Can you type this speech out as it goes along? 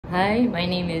Hi, my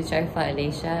name is Sharifah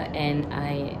Aleysha and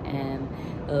I am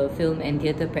a film and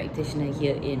theatre practitioner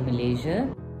here in Malaysia.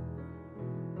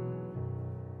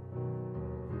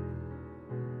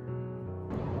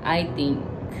 I think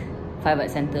Five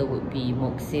Arts Centre would be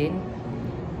Moksin.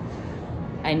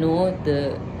 I know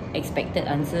the expected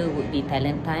answer would be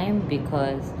talent time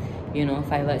because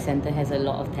Five Arts Centre has a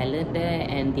lot of talent there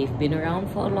and they've been around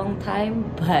for a long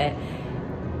time, but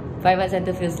Five Arts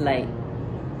Centre feels like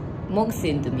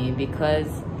Moksin to me because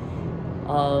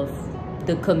of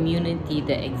the community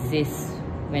that exists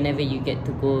whenever you get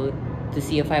to go to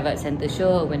see a Five Arts Centre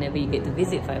show or whenever you get to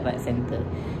visit Five Arts Centre.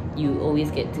 You always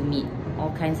get to meet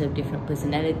all kinds of different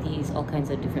personalities, all kinds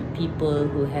of different people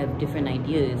who have different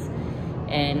ideas,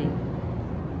 and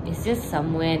it's just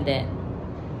somewhere that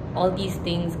all these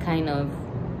things kind of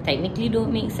technically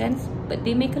don't make sense, but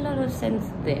they make a lot of sense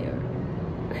there.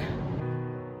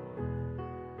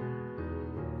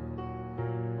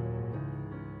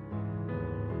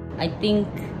 I think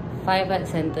Five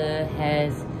Arts Centre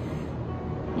has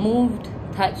moved,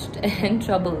 touched and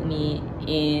troubled me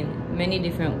in many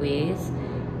different ways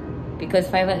because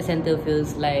Five Arts Centre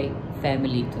feels like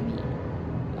family to me.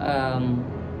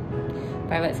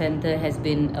 Five Arts Centre has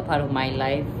been a part of my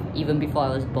life even before I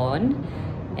was born,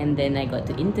 and then I got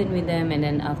to intern with them, and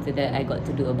then after that I got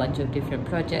to do a bunch of different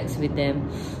projects with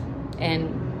them, and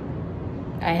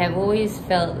I have always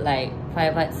felt like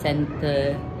Five Arts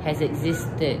Centre has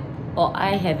existed, or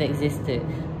I have existed,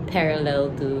 parallel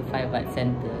to Five Arts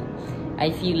Centre.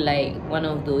 I feel like one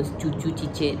of those cucu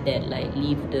cicit that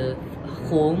leave the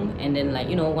home and then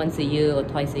once a year or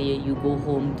twice a year you go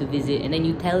home to visit, and then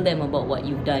you tell them about what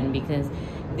you've done because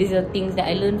these are things that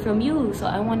I learned from you, so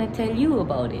I want to tell you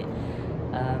about it.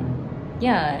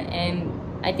 And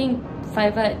I think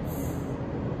Five Arts,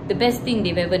 the best thing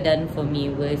they've ever done for me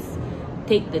was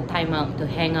take the time out to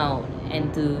hang out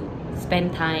and to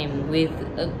spend time with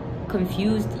a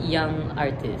confused young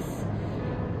artist.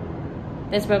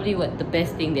 That's probably what the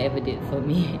best thing they ever did for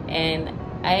me, and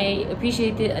I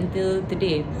appreciate it until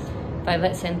today. Five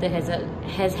Arts Centre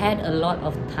has had a lot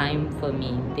of time for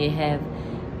me. They have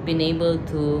been able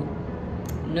to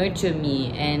nurture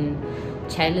me and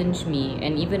challenge me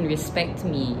and even respect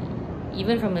me,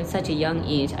 even from such a young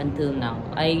age until now.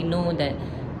 I know that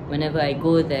whenever I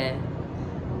go there,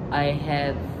 I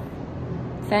have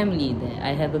family there,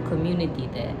 I have a community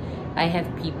there, I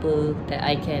have people that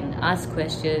I can ask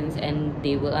questions and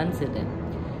they will answer them.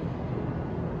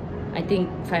 I think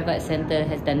Five Arts Centre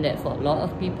has done that for a lot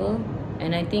of people,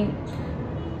 and I think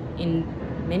in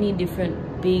many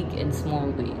different big and small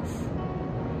ways.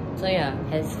 So yeah,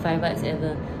 has Five Arts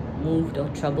ever moved or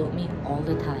troubled me? All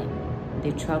the time.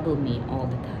 They trouble me all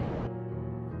the time.